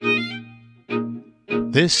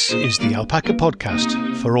This is the Alpaca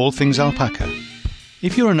Podcast for all things alpaca.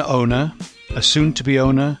 If you're an owner, a soon-to-be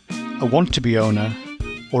owner, a want-to-be owner,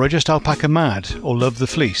 or are just alpaca mad or love the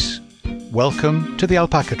fleece, welcome to the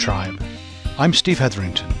Alpaca Tribe. I'm Steve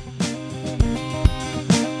Hetherington.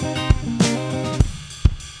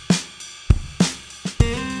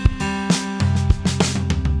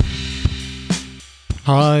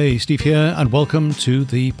 Hi, Steve here, and welcome to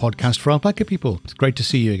the podcast for alpaca people. It's great to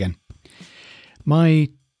see you again. My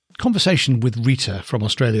conversation with Rita from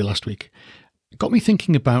Australia last week got me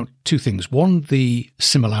thinking about two things. One, the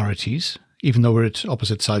similarities, even though we're at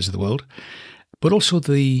opposite sides of the world, but also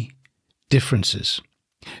the differences.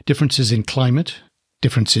 Differences in climate,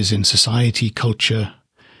 differences in society, culture,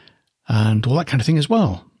 and all that kind of thing as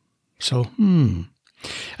well. So,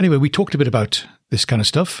 Anyway, we talked a bit about this kind of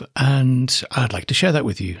stuff, and I'd like to share that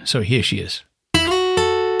with you. So here she is.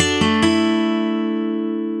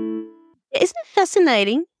 Isn't it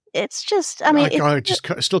fascinating? It's just, I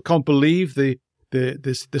still can't believe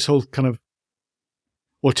this whole kind of,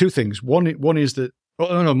 well, two things. One is that,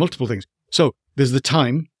 multiple things. So there's the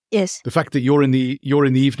time. Yes. The fact that you're in the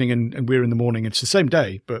evening and we're in the morning. It's the same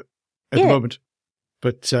day, but at the moment,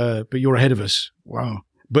 but you're ahead of us. Wow.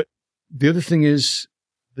 But the other thing is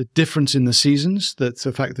the difference in the seasons. That's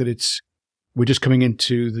the fact that we're just coming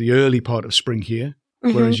into the early part of spring here,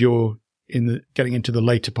 whereas you're getting into the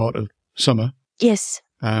later part of summer. Yes.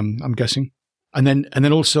 I'm guessing. And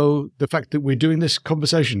then also the fact that we're doing this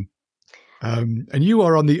conversation. And you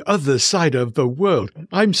are on the other side of the world.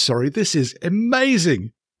 I'm sorry. This is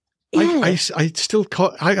amazing. Yeah. I still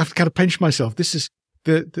can't, I have to kind of pinch myself. This is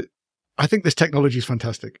I think this technology is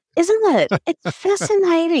fantastic. Isn't it? It's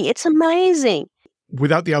fascinating. It's amazing.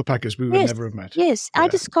 Without the alpacas, we would never have met. Yes. Yeah. I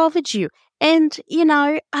discovered you. And,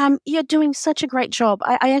 you're doing such a great job.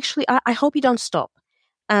 I hope you don't stop.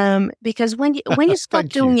 Because when you stop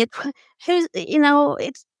doing it,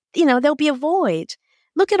 there'll be a void.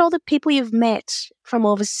 Look at all the people you've met from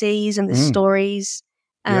overseas and the stories,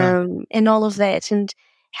 and all of that, and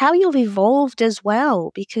how you've evolved as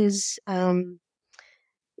well. Because, but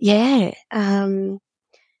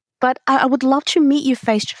I would love to meet you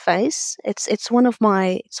face to face. It's one of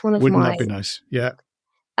my. Wouldn't that be nice? Yeah.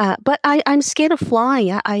 But I'm scared of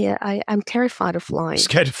flying. I'm terrified of flying.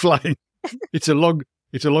 Scared of flying. It's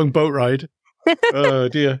a long boat ride. Oh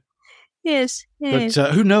dear. Yes. But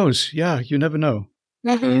who knows? Yeah, you never know.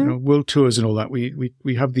 Mm-hmm. World tours and all that.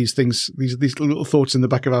 We have these things, these little thoughts in the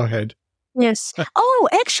back of our head. Yes. Oh,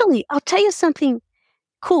 actually, I'll tell you something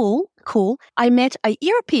cool. I met a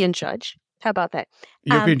European judge. How about that?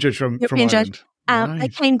 European judge from Ireland. Judge. Nice. I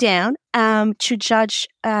came down to judge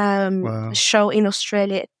a show in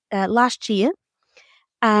Australia last year.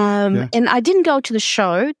 And I didn't go to the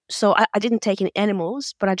show, so I didn't take any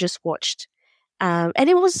animals, but I just watched. And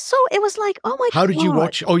it was like, oh my God. How did you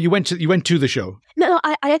watch? Oh, you went to the show? No,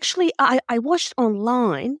 I actually watched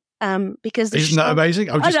online, because isn't that amazing?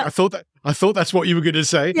 I thought that's what you were going to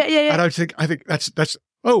say. Yeah. And I think that's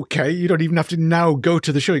okay. You don't even have to now go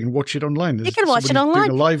to the show. You can watch it online. You can watch it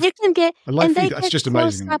online. You can get a live feed. That's just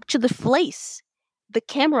amazing. Up to the fleece. The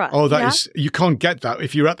camera. Oh, you can't get that.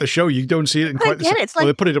 If you're at the show, you don't see it in quite the same. Well,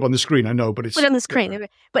 they put it up on the screen, I know, but it's... Put it on the screen. Yeah.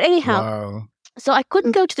 But anyhow, so I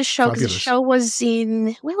couldn't go to the show because the show was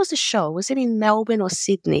where was the show? Was it in Melbourne or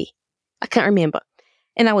Sydney? I can't remember.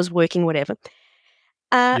 And I was working, whatever.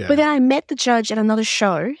 But then I met the judge at another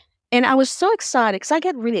show, and I was so excited because I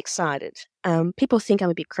get really excited. People think I'm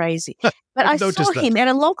a bit crazy. But I saw him at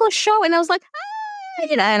a local show, and I was like,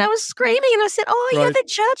 and I was screaming, and I said, "Oh, you're the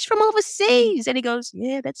judge from overseas," and he goes,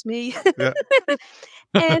 "Yeah, that's me." Yeah.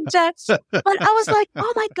 And but I was like,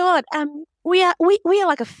 "Oh my God, we are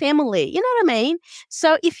like a family." You know what I mean?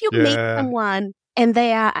 So if you meet someone and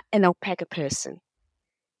they are an alpaca person,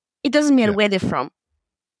 it doesn't matter where they're from,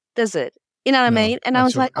 does it? You know what I mean? And I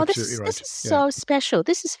was like, "Oh, this is so special.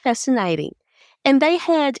 This is fascinating." And they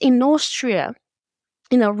had in Austria,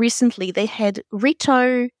 recently they had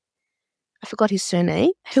Rito. I forgot his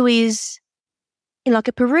surname, who is like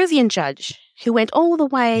a Peruvian judge who went all the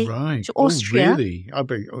way to Austria. Oh, really?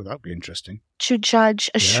 That'd be interesting. To judge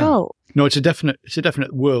a show. No, it's a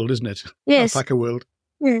definite world, isn't it? Yes. Alpaca world.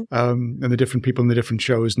 Yeah. And the different people and the different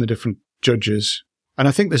shows and the different judges. And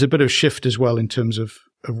I think there's a bit of shift as well in terms of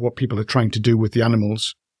what people are trying to do with the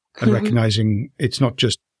animals and recognizing it's not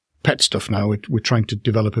just pet stuff now. We're trying to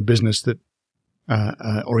develop a business that,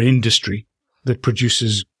 or an industry that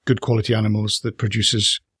produces good quality animals, that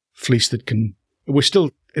produces fleece that can... We're still,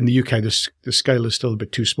 in the UK, the scale is still a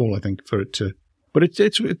bit too small, I think, for it to But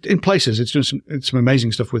it's in places. It's doing some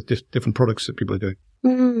amazing stuff with different products that people are doing.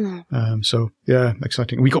 Mm. So yeah,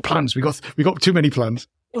 exciting. We got plans. We got too many plans.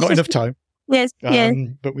 Not enough time. Yes.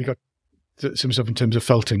 But we got some stuff in terms of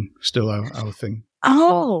felting still our thing.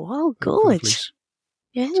 Oh, good.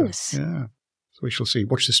 Yes. So, yeah. So we shall see.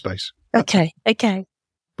 Watch this space. Okay.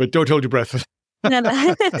 But don't hold your breath. No.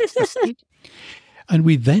 And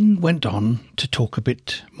we then went on to talk a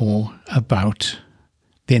bit more about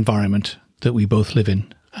the environment that we both live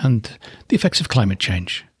in and the effects of climate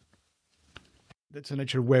change. That's the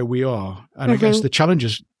nature of where we are. And I guess the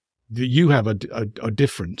challenges that you have are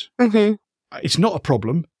different. Mm-hmm. It's not a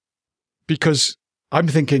problem because I'm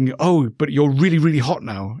thinking, but you're really, really hot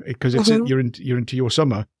now because you're into your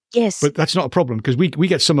summer. Yes. But that's not a problem because we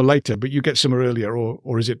get summer later, but you get summer earlier,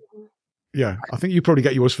 or is it? Yeah, I think you probably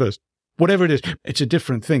get yours first. Whatever it is, it's a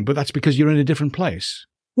different thing, but that's because you're in a different place.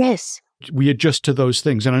 Yes. We adjust to those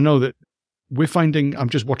things. And I know that we're finding, I'm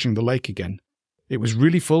just watching the lake again. It was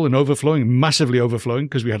really full and overflowing, massively overflowing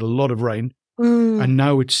because we had a lot of rain. Mm. And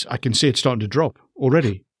now I can see it's starting to drop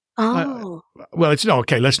already. Oh. Well, it's not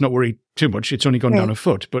okay. Let's not worry too much. It's only gone down a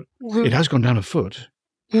foot, but it has gone down a foot.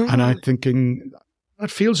 And I'm thinking,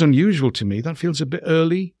 that feels unusual to me. That feels a bit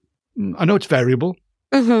early. I know it's variable,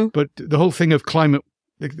 but the whole thing of climate,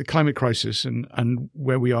 the climate crisis and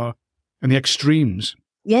where we are and the extremes.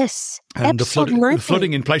 Yes, and the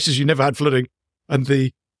flooding in places you never had flooding, and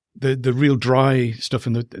the real dry stuff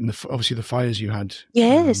and the obviously the fires you had.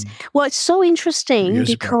 Yes, well, it's so interesting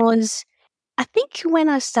because I think when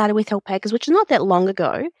I started with alpacas, which is not that long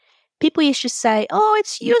ago, people used to say, "Oh,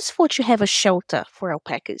 it's useful to have a shelter for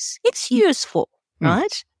alpacas. It's useful,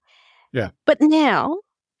 right?" Yeah. But now,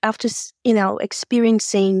 after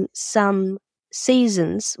experiencing some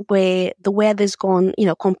seasons where the weather's gone,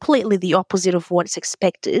 completely the opposite of what's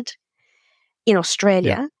expected in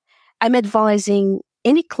Australia, I'm advising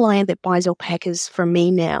any client that buys alpacas from me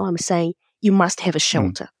now, I'm saying you must have a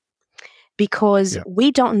shelter because we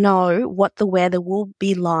don't know what the weather will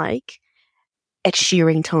be like at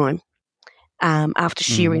shearing time, after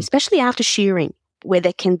shearing, especially after shearing, where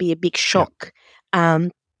there can be a big shock.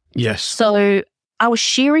 Yes. So our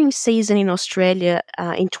shearing season in Australia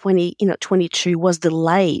in 2022 was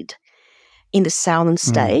delayed in the southern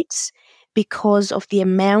states because of the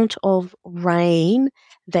amount of rain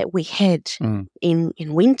that we had in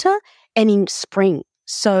winter and in spring.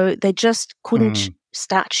 So they just couldn't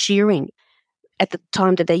start shearing at the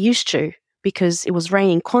time that they used to because it was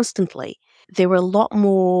raining constantly. There were a lot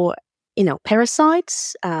more,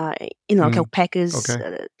 parasites, like alpacas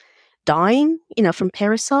dying, from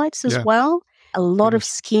parasites as well. A lot of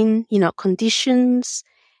skin, conditions.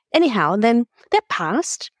 Anyhow, and then that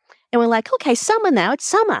passed and we're like, okay, summer now, it's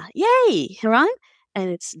summer. Yay, right? And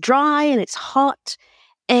it's dry and it's hot.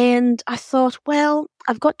 And I thought, well,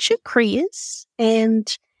 I've got 2 crias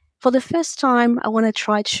and for the first time I want to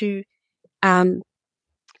try to,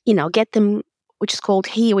 get them, which is called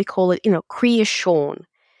here, we call it, cria shorn.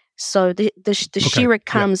 So the shearer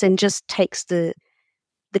comes and just takes the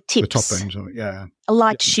tips, the top ends of it, a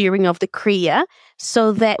light shearing of the cria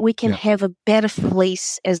so that we can have a better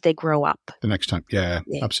fleece as they grow up. The next time,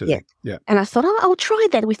 absolutely. Yeah. And I thought, I'll try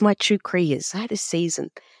that with my 2 crias. I had a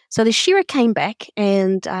season. So the shearer came back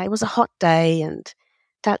and it was a hot day and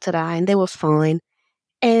and they were fine.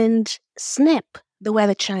 And snap, the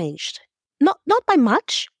weather changed. Not by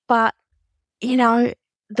much, but, the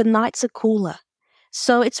nights are cooler.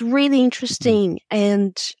 So it's really interesting.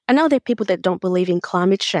 And I know there are people that don't believe in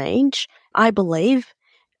climate change. I believe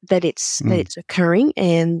that it's occurring.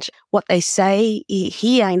 And what they say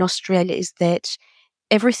here in Australia is that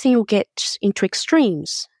everything will get into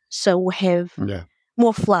extremes. So we'll have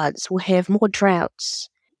more floods, we'll have more droughts,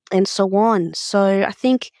 and so on. So I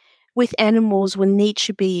think with animals, we need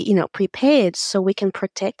to be, prepared so we can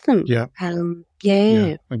protect them. Yeah. I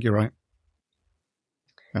think you're right.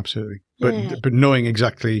 Absolutely. But knowing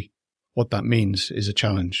exactly what that means is a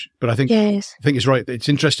challenge. But I think it's right. It's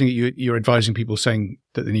interesting that you're advising people saying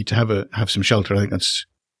that they need to have some shelter. I think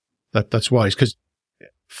that's wise because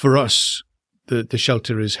for us, the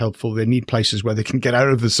shelter is helpful. They need places where they can get out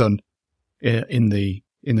of the sun in the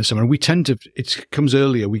summer. And we tend to, it comes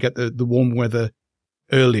earlier. We get the warm weather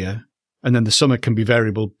earlier, and then the summer can be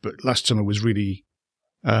variable. But last summer was really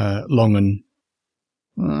long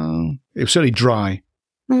and it was certainly dry.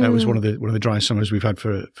 That was one of the driest summers we've had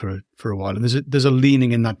for a while, and there's a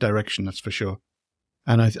leaning in that direction, that's for sure.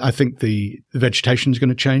 And I think the vegetation is going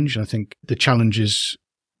to change. And I think the challenges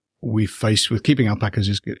we face with keeping alpacas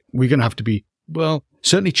is we're going to have to be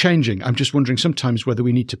certainly changing. I'm just wondering sometimes whether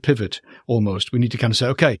we need to pivot. Almost, we need to kind of say,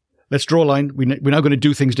 okay, let's draw a line. We're now going to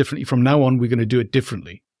do things differently. From now on, we're going to do it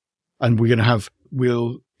differently. And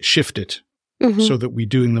we'll shift it so that we're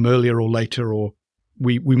doing them earlier or later, or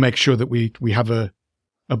we make sure that we have a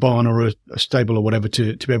barn or a stable or whatever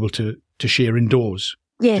to be able to shear indoors,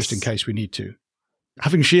 just in case we need to.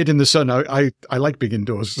 Having sheared in the sun, I like being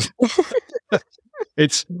indoors.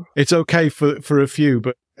 It's okay for a few,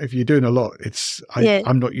 but if you're doing a lot,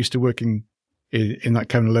 I'm not used to working in that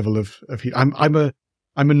kind of level of heat. I'm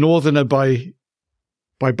a northerner by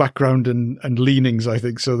background and leanings, I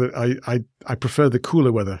think, so that I prefer the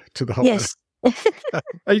cooler weather to the hot weather.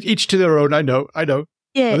 Each to their own. I know.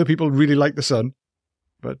 Yeah. Other people really like the sun,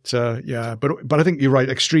 but but I think you're right.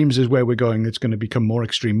 Extremes is where we're going. It's going to become more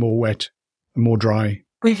extreme, more wet, and more dry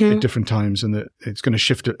at different times, and it's going to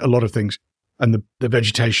shift a lot of things. And the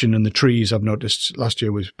vegetation and the trees, I've noticed last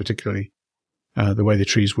year was particularly the way the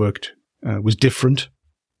trees worked was different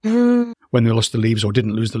when they lost the leaves or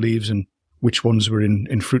didn't lose the leaves, and which ones were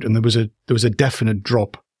in fruit. And there was a definite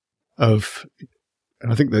drop of,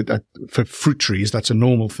 and I think that for fruit trees, that's a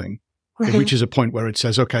normal thing. It reaches a point where it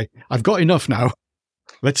says, okay, I've got enough now.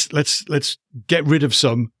 Let's get rid of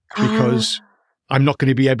some, because I'm not going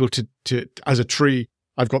to be able to, as a tree,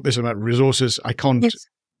 I've got this amount of resources. I can't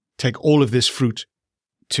take all of this fruit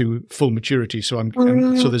to full maturity. So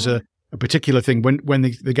so there's a particular thing when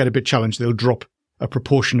they get a bit challenged, they'll drop a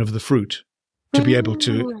proportion of the fruit to be able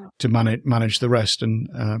to manage the rest, and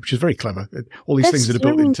which is very clever. All these things that are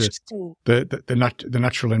built into the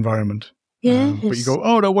natural environment. But you go,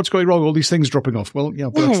 oh no, what's going wrong? All these things dropping off. Well,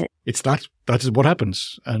 but it's that is what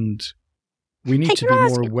happens, and we need to be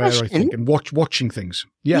more aware, I think, and watching things.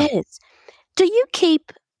 Yeah. Yes. Do you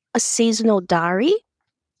keep a seasonal diary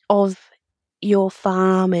of your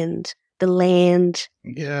farm and the land?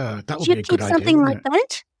 Yeah, that would be a good idea. Do you keep something like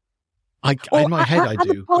that? In my head, I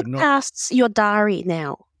do. Are the podcasts your diary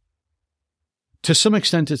now? To some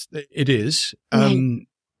extent, it is.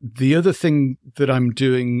 The other thing that I'm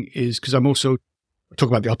doing is, because I'm also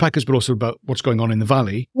talking about the alpacas, but also about what's going on in the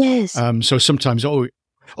valley. Yes. So sometimes,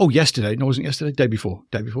 yesterday. No, it wasn't yesterday. Day before.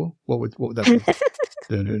 What would that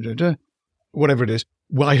be? Whatever it is.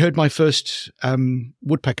 Well, I heard my first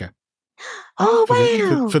woodpecker. Oh,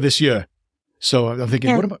 wow. For this year. So I'm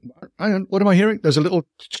thinking, what am I hearing? There's a little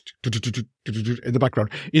in the background.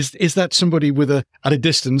 Is that somebody at a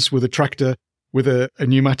distance with a tractor with a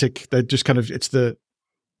pneumatic? They're just kind of it's the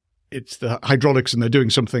hydraulics, and they're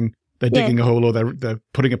doing something. They're digging a hole, or they're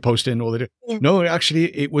putting a post in, or no.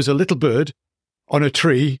 Actually, it was a little bird on a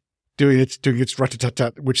tree doing its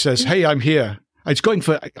rat-a-tat-tat, which says, "Hey, I'm here." It's going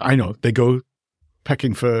for. I know they go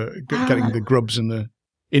pecking for getting the grubs and the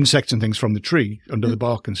insects and things from the tree under the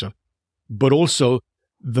bark and stuff. But also,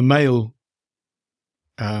 the male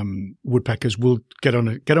woodpeckers will get on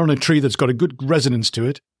a tree that's got a good resonance to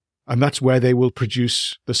it, and that's where they will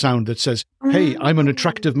produce the sound that says, "Hey, I'm an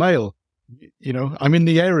attractive male. I'm in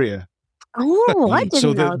the area." Oh, I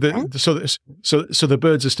didn't know that. So the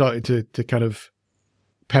birds are starting to kind of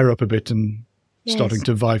pair up a bit and starting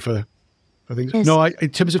to vie for things. Yes. No,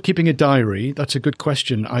 in terms of keeping a diary, that's a good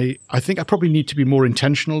question. I think I probably need to be more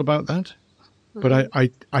intentional about that. But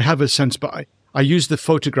I have a sense, but I use the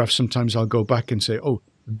photographs. Sometimes I'll go back and say, oh,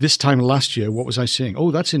 this time last year, what was I seeing? Oh,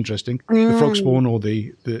 that's interesting. The frog spawn, or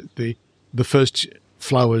the first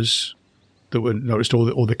flowers that were noticed,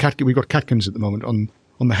 or the catkin. We've got catkins at the moment on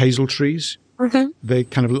the hazel trees. They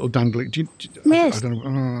kind of little dangling. Yes. I don't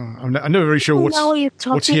know. I'm never very sure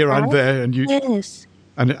what's here and there. And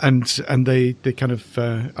and they kind of.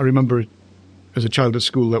 I remember as a child at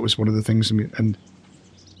school, that was one of the things, and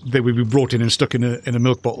they would be brought in and stuck in a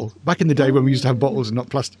milk bottle. Back in the day when we used to have bottles and not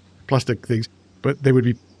plastic things, but they would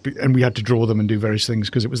be, and we had to draw them and do various things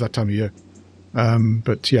because it was that time of year.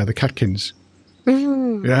 But yeah, the catkins.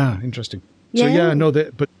 Yeah, interesting. Yeah.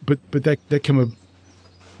 So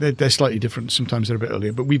they're slightly different. Sometimes they're a bit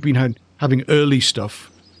earlier, but we've been having early stuff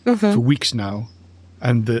for weeks now,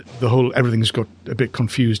 and the whole everything's got a bit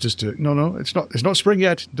confused as to no, it's not spring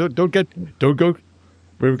yet. Don't go.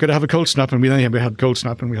 We were going to have a cold snap, and we had cold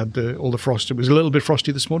snap, and we had all the frost. It was a little bit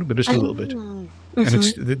frosty this morning, but just a little bit. And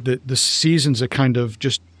it's the seasons are kind of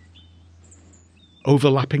just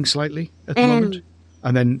overlapping slightly at the moment,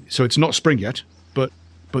 and then so it's not spring yet, but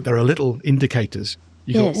there are little indicators.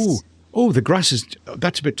 You go, oh, the grass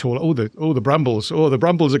that's a bit taller. The brambles. Oh, the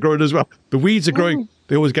brambles are growing as well. The weeds are growing.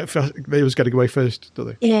 They always get away first, don't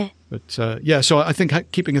they? Yeah. But so I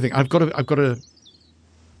think keeping a thing. I've got a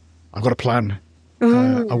plan.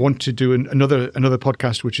 I want to do another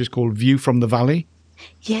podcast which is called View from the Valley.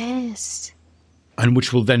 Yes. And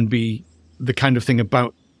which will then be the kind of thing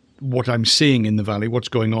about what I'm seeing in the valley, what's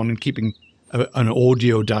going on, and keeping an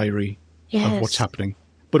audio diary of what's happening,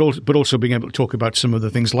 but also being able to talk about some of the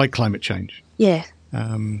things like climate change. Yeah.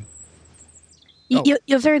 You're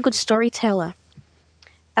a very good storyteller.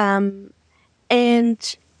 And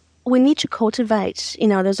we need to cultivate,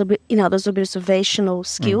 those observational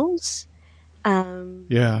skills.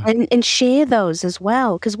 And share those as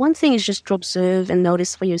well. Because one thing is just to observe and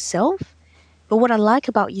notice for yourself. But what I like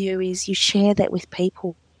about you is you share that with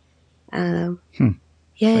people.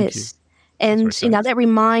 Yes. And, that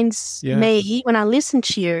reminds me when I listen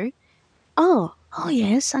to you, oh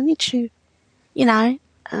yes, I need to,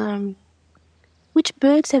 which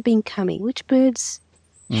birds have been coming, which birds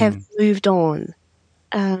have moved on,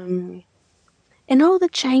 and all the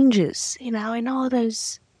changes, and all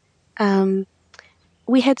those.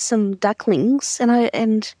 We had some ducklings, and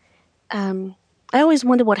I always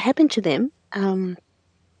wonder what happened to them.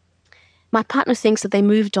 My partner thinks that they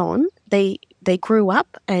moved on. They grew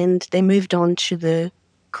up and they moved on to the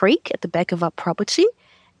creek at the back of our property,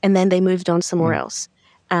 and then they moved on somewhere else.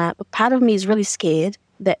 But part of me is really scared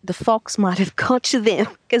that the fox might have got to them,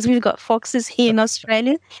 because we've got foxes here in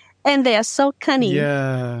Australia, and they are so cunning.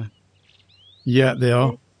 Yeah, they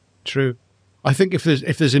are. True. I think if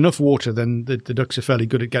there's enough water, then the ducks are fairly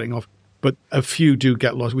good at getting off. But a few do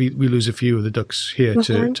get lost. We lose a few of the ducks here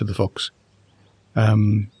to the fox.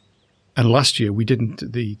 And last year we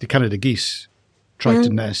didn't. The Canada geese tried to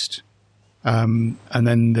nest, and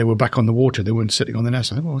then they were back on the water. They weren't sitting on the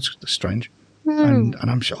nest. I thought, well, that's strange. And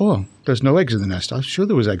I'm sure, there's no eggs in the nest. I'm sure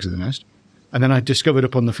there was eggs in the nest. And then I discovered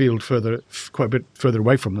up on the field quite a bit further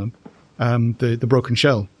away from them, the broken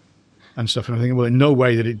shell and stuff. And I'm thinking, well, in no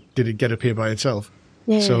way did it get up here by itself.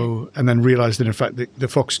 Yeah. So, and then realised that in fact the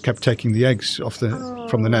fox kept taking the eggs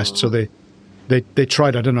from the nest. So they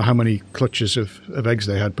tried, I don't know how many clutches of eggs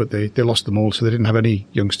they had, but they lost them all. So they didn't have any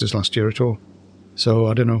youngsters last year at all. So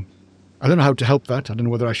I don't know how to help that. I don't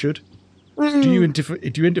know whether I should. Do you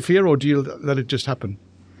interfere, or do you let it just happen?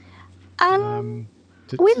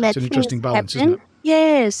 It's an interesting balance, isn't it?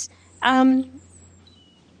 Yes. I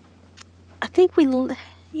think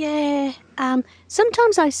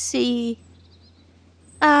sometimes I see.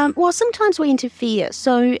 Sometimes we interfere.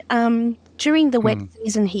 So during the wet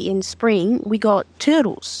season here in spring, we got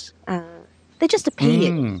turtles. They just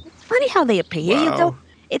appear. It's funny how they appear. Wow.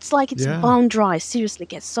 It's like it's bone dry. Seriously, it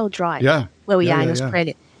gets so dry where we are in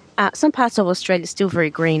Australia. Some parts of Australia are still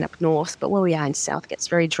very green up north, but where we are in south, it gets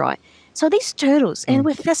very dry. So these turtles, and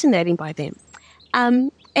we're fascinated by them.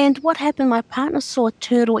 And what happened, my partner saw a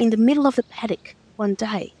turtle in the middle of the paddock one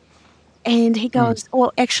day. And he goes,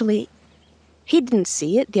 actually, he didn't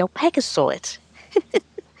see it. The alpaca saw it.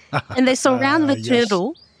 And they surrounded the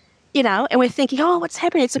turtle, and we're thinking, what's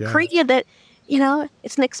happening? It's a cria that,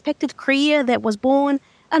 it's an expected cria that was born.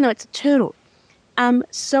 Oh, no, it's a turtle.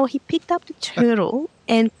 So he picked up the turtle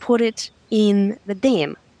and put it in the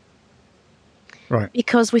dam. Right.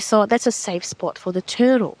 Because we thought that's a safe spot for the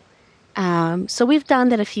turtle. So we've done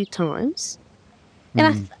that a few times.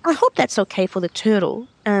 And I hope that's okay for the turtle.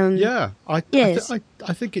 I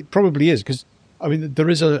think it probably is, because, I mean, there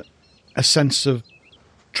is a sense of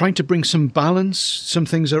trying to bring some balance. Some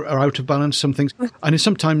things are out of balance, some things. And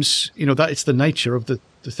sometimes, that it's the nature of the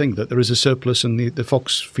thing, that there is a surplus and the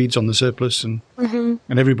fox feeds on the surplus and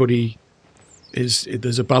everybody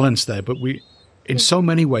there's a balance there. But in so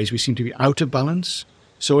many ways, we seem to be out of balance.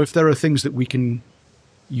 So if there are things that we can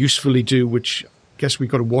usefully do, which I guess we've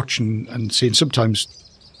got to watch and see, and sometimes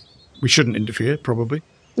we shouldn't interfere, probably.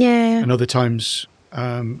 Yeah. And other times,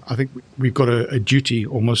 I think we've got a duty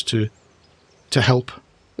almost to help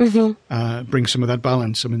bring some of that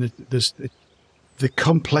balance. I mean, there's the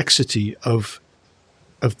complexity of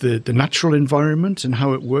the natural environment and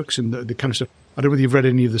how it works and the kind of stuff. I don't know whether you've read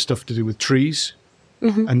any of the stuff to do with trees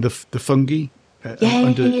and the fungi.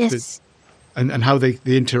 And how they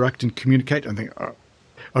interact and communicate. I think,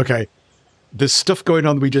 okay, there's stuff going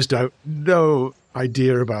on that we just have no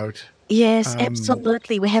idea about. Yes,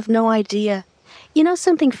 absolutely. We have no idea. You know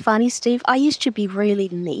something funny, Steve? I used to be really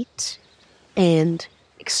neat and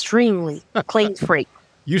extremely clean freak.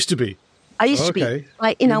 Used to be. I used to be.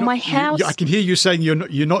 Like, my house. I can hear you saying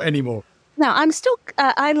you're not anymore. No, I'm still.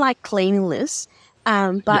 I like cleanliness.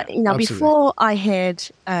 But before I had,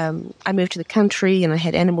 I moved to the country and I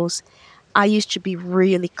had animals. I used to be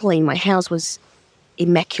really clean. My house was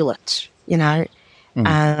immaculate.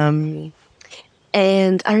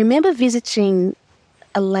 And I remember visiting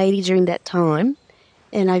a lady during that time,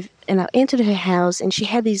 and I entered her house, and she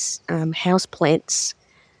had these house plants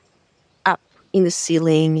up in the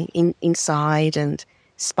ceiling, inside, and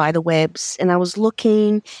spider webs. And I was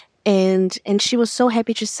looking, and she was so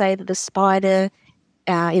happy to say that the spider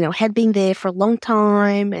had been there for a long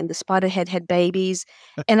time, and the spider had babies.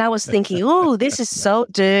 And I was thinking, oh, this is so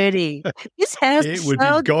dirty. This house it would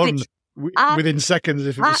be gone within seconds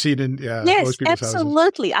if it was seen in yes,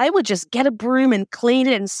 absolutely. Houses. I would just get a broom and clean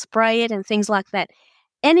it and spray it and things like that.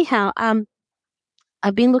 Anyhow,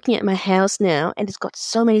 I've been looking at my house now, and it's got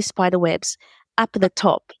so many spider webs up at the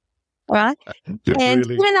top, right? And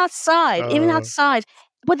really? even outside.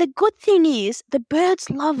 But the good thing is the birds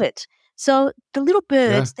love it. So the little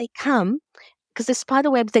birds, they come, because the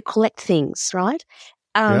spider webs, they collect things, right?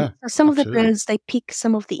 So some of the birds, they pick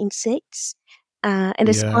some of the insects, and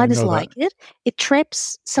the spiders like it. It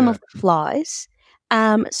traps some of the flies.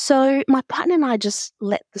 So my partner and I just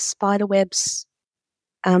let the spider webs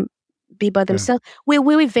be by themselves. We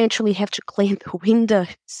will eventually have to clean the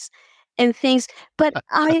windows and things. But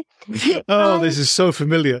this is so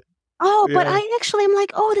familiar. Oh, but I'm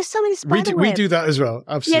like, there's so many spider webs. We do that as well.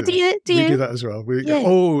 Absolutely. Yeah, do you? We do that as well.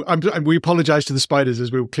 We apologize to the spiders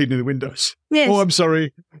as we were cleaning the windows. Yes. Oh, I'm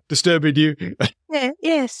sorry, disturbing you.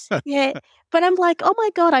 Yes. But I'm like, oh my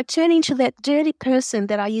God, I turn into that dirty person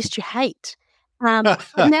that I used to hate. Now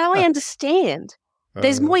I understand.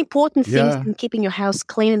 There's more important things than keeping your house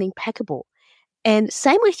clean and impeccable. And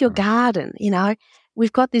same with your garden.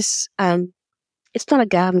 We've got this, it's not a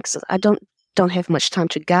garden because I don't have much time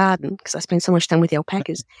to garden because I spend so much time with the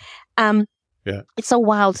alpacas. It's a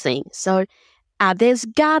wild thing. So there's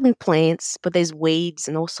garden plants, but there's weeds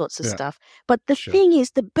and all sorts of stuff. But the thing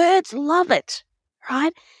is, the birds love it,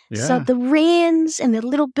 right? Yeah. So the wrens and the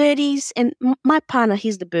little birdies, and my partner,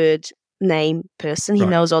 he's the bird name person. He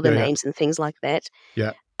knows all the names and things like that.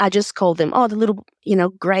 Yeah. I just call them, the little,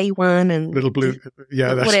 grey one and little blue,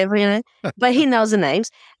 whatever, but he knows the names.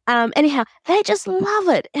 Anyhow, they just love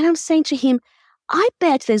it. And I'm saying to him, I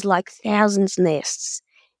bet there's like thousands nests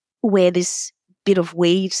where this bit of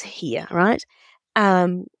weeds here, right?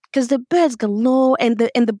 Because the birds galore and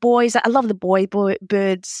the boys, I love the boy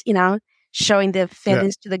birds, showing their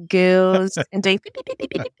feathers to the girls and doing beep, beep, beep, beep,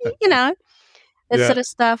 beep, beep, that sort of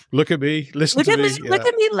stuff. Look at me, listen to me. Look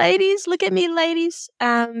at me, ladies. Look at me, ladies.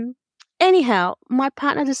 Anyhow, my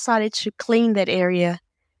partner decided to clean that area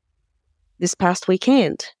this past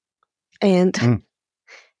weekend. And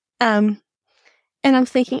I'm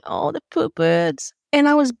thinking, the poor birds. And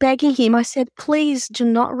I was begging him. I said, please do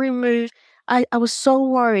not remove. I was so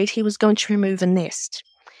worried he was going to remove a nest.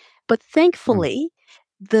 But thankfully,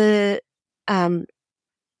 the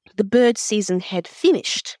bird season had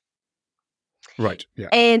finished. Right. Yeah.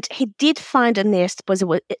 And he did find a nest, but it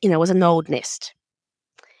was an old nest.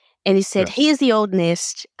 And he said, here's the old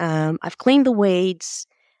nest. I've cleaned the weeds.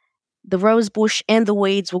 The rose bush and the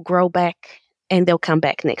weeds will grow back, and they'll come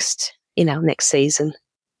back next season.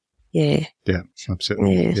 Yeah. Yeah,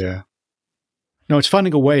 absolutely. Yeah. No, it's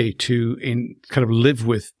finding a way to kind of live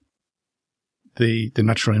with the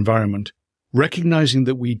natural environment, recognizing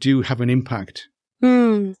that we do have an impact.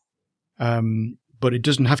 But it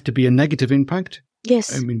doesn't have to be a negative impact.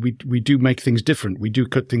 Yes. I mean, we do make things different. We do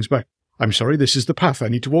cut things back. I'm sorry, this is the path. I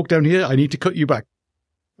need to walk down here. I need to cut you back.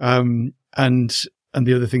 And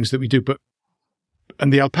the other things that we do.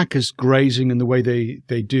 And the alpacas grazing and the way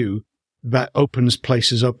they do, that opens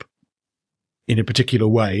places up in a particular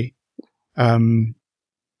way. And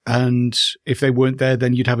if they weren't there,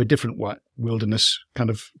 then you'd have a different wilderness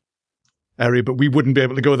kind of area, but we wouldn't be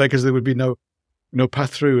able to go there because there would be no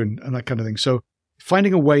path through and that kind of thing. So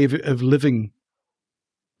finding a way of living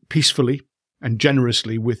peacefully and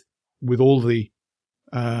generously with all the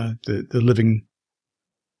living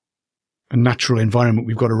and natural environment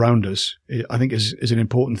we've got around us, I think is an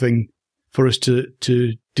important thing for us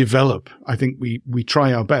to develop. I think we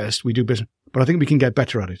try our best, we do better, but I think we can get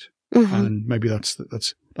better at it. Mm-hmm. And maybe that's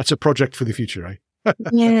a project for the future, right?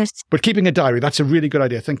 Yes. But keeping a diary, that's a really good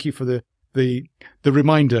idea. Thank you for the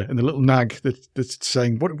reminder and the little nag that's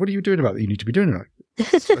saying, what are you doing about that? You need to be doing it.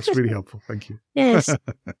 That's really helpful. Thank you. Yes.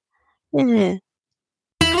 Yeah.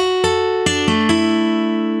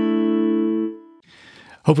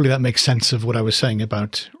 Hopefully that makes sense of what I was saying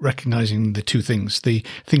about recognizing the two things, the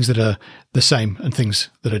things that are the same and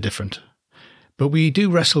things that are different. But we do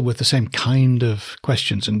wrestle with the same kind of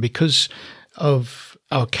questions. And because of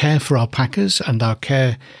our care for alpacas and our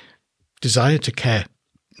desire to care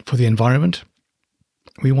for the environment,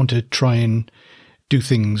 we want to try and do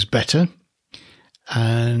things better,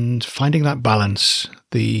 and finding that balance,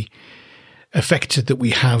 the effect that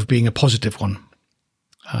we have being a positive one.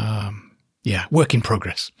 Work in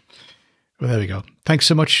progress. Well, there we go. Thanks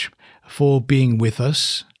so much for being with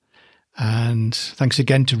us. And thanks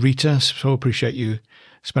again to Rita. So appreciate you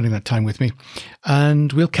spending that time with me.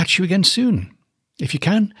 And we'll catch you again soon. If you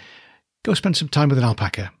can, go spend some time with an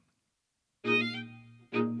alpaca.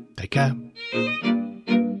 Take care.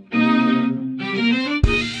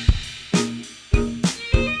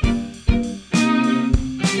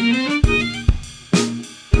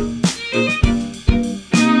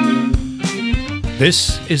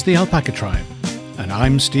 This is the Alpaca Tribe, and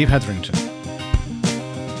I'm Steve Hetherington.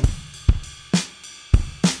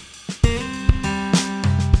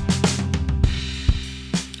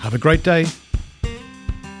 Have a great day.